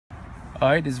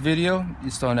Alright, this video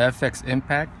is on FX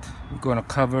impact. We're going to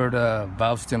cover the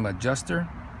valve stem adjuster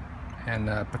and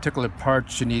particular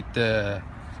parts you need to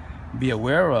be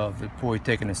aware of before you're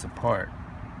taking this apart.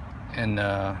 And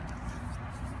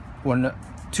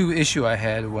two issue I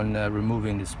had when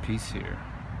removing this piece here.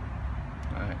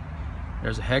 Alright,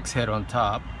 there's a hex head on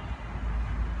top.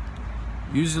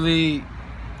 Usually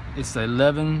it's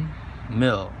 11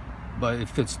 mil, but it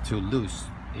fits too loose.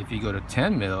 If you go to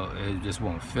 10 mil, it just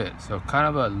won't fit. So kind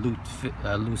of a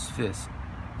loose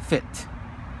fit.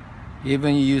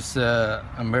 Even you use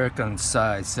American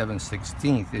size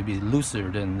 7/16, it'd be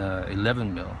looser than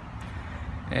 11 mil.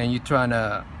 And you're trying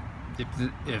to,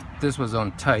 if this was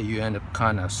on tight, you end up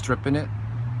kind of stripping it.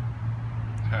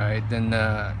 All right, then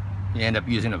you end up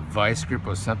using a vice grip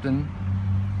or something,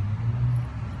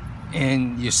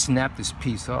 and you snap this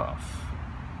piece off,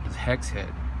 this hex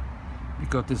head.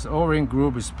 Because this O-ring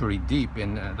groove is pretty deep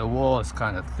and the wall is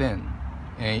kind of thin,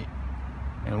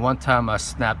 and one time I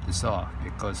snapped this off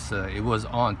because it was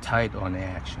on tight on the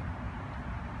action.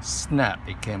 Snap,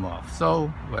 it came off. So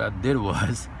what I did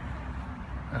was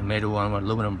I made one with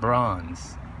aluminum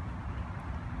bronze,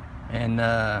 and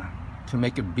to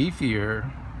make it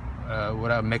beefier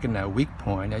without making that weak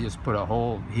point, I just put a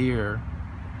hole here,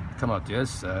 come out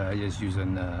this. I just use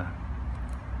an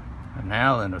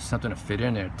Allen or something to fit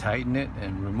in there, tighten it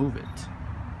and remove it.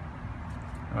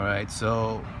 Alright,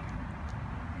 so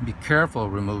be careful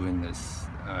removing this.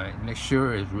 Alright, make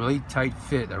sure it's really tight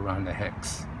fit around the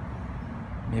hex.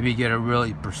 Maybe get a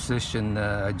really precision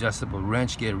adjustable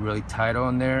wrench, get it really tight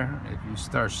on there. If you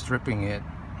start stripping it,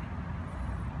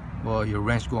 well, your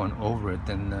wrench going over it,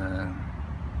 then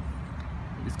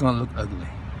it's gonna look ugly.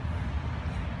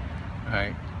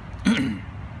 Alright,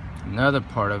 another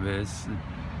part of it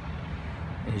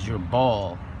is your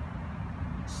ball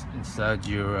inside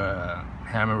your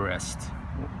hammer rest.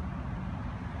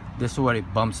 This is what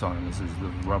it bumps on. This is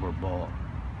the rubber ball.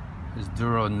 It's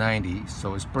Duro 90,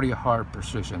 so it's pretty hard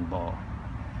precision ball.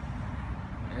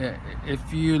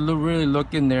 If you really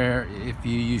look in there, if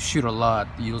you shoot a lot,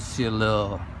 you'll see a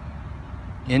little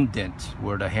indent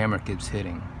where the hammer keeps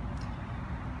hitting.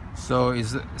 So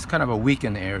it's kind of a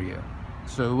weakened area.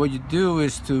 So what you do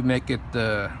is to make it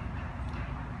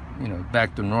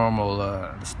back to normal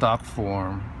stock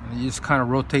form. You just kind of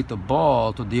rotate the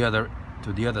ball to the other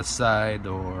side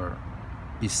or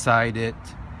beside it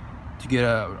to get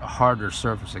a harder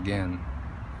surface again.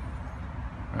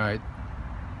 All right.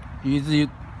 Usually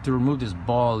to remove this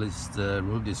ball is to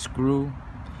remove this screw.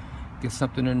 Get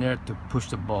something in there to push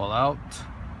the ball out.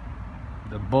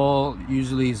 The ball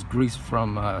usually is greased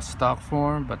from stock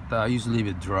form, but I usually leave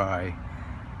it dry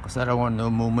because I don't want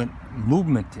no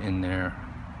movement in there.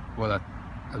 Will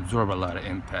absorb a lot of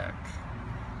impact.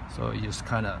 So you just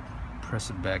kind of press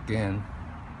it back in.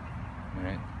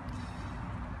 Right.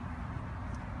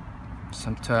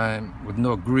 Sometimes with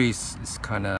no grease, it's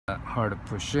kind of hard to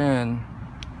push in.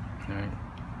 Right.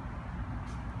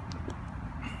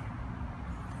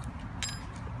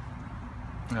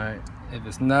 All right. If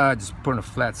it's not, just put on a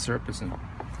flat surface and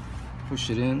push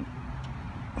it in.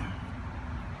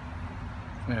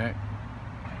 All right.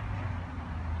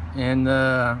 And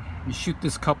you shoot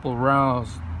this couple rounds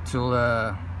till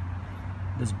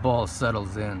this ball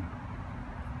settles in.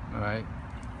 Alright,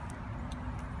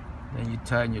 then you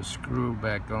tighten your screw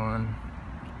back on.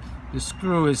 The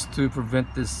screw is to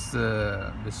prevent this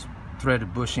this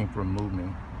threaded bushing from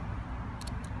moving.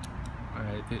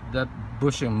 Alright, if that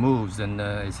bushing moves, then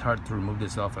it's hard to remove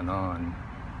this off and on.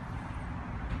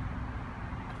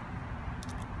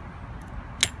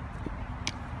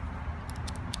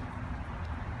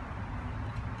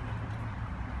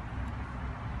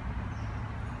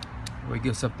 We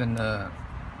get something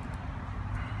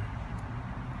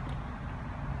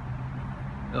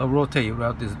it'll rotate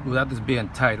without this being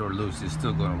tight or loose. It's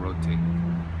still going to rotate.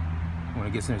 When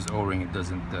it gets in this O-ring, it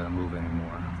doesn't move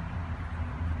anymore.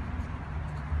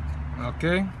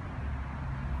 Okay,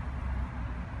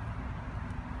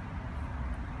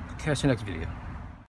 catch you next video.